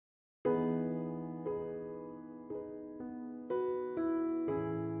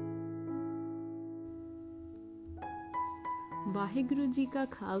वाहिगुरु जी का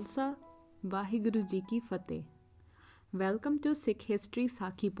खालसा, वाहिगुरु जी की फतेह. Welcome to Sikh History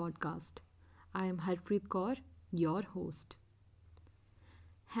Sakhi podcast. I am Harpreet Kaur, your host.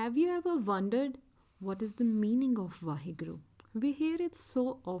 Have you ever wondered what is the meaning of Vaheguru? We hear it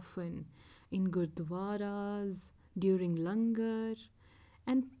so often in gurdwaras, during langar,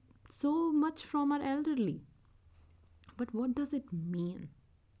 and so much from our elderly. But what does it mean?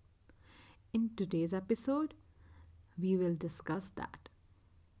 In today's episode, we will discuss that.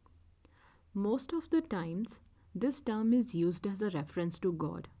 Most of the times, this term is used as a reference to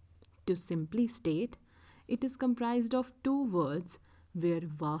God. To simply state, it is comprised of two words where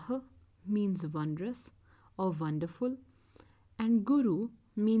Vah means wondrous or wonderful and Guru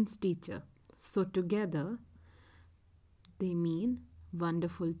means teacher. So together, they mean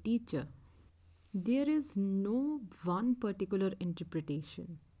wonderful teacher. There is no one particular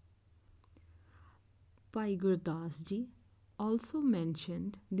interpretation. Bhai Gurdas Ji also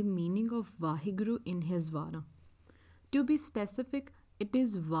mentioned the meaning of Vaheguru in his Vara. To be specific, it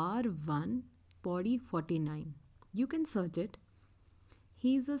is Var 1, Pauri 49. You can search it.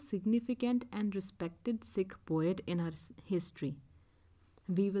 He is a significant and respected Sikh poet in our history.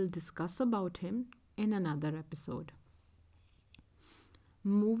 We will discuss about him in another episode.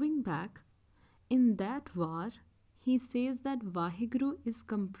 Moving back, in that Var, he says that Vaheguru is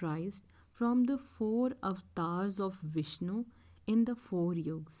comprised from the four avatars of Vishnu in the four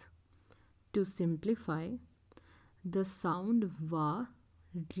yugs. To simplify, the sound Va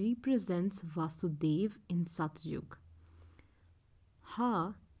represents Vasudev in Satyug.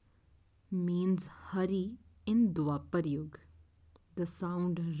 Ha means Hari in Dwapar Yug. The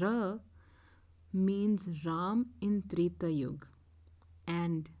sound Ra means Ram in Treta Yug.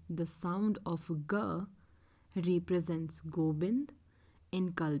 And the sound of Ga represents Gobind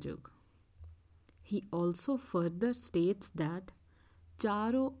in Kaljug. He also further states that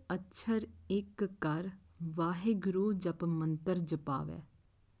Charo Achhar Ek Kar Vaheguru Jap Mantar Japave,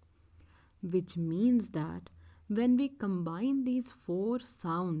 which means that when we combine these four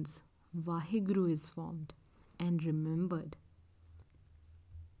sounds, Vaheguru is formed and remembered.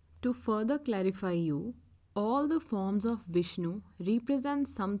 To further clarify you, all the forms of Vishnu represent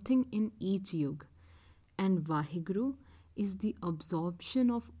something in each yug, and Vaheguru is the absorption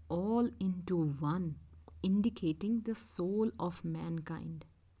of all into one, indicating the soul of mankind.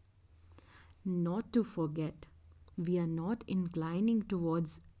 Not to forget, we are not inclining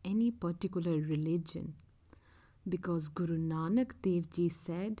towards any particular religion, because Guru Nanak Dev Ji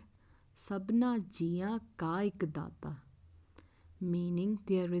said, Sabna Jiya ka ek data, meaning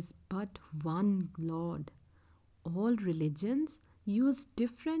there is but one Lord. All religions use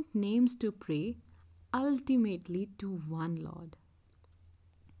different names to pray, ultimately to one Lord.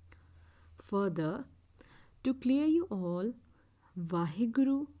 Further, to clear you all,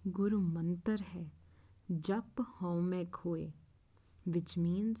 Vaheguru Guru Mantar hai, Jap Haume Khoe, which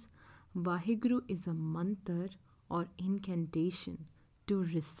means Vaheguru is a mantar or incantation to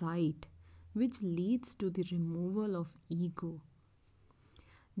recite, which leads to the removal of ego.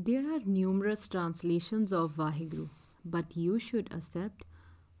 There are numerous translations of Vaheguru, but you should accept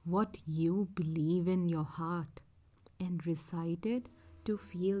what you believe in your heart and recite it to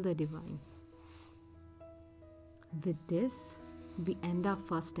feel the divine. With this, we end our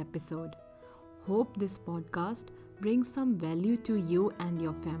first episode. Hope this podcast brings some value to you and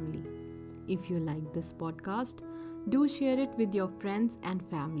your family. If you like this podcast, do share it with your friends and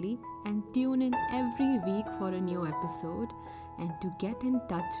family and tune in every week for a new episode and to get in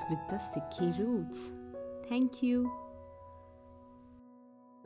touch with the Sikhi roots. Thank you.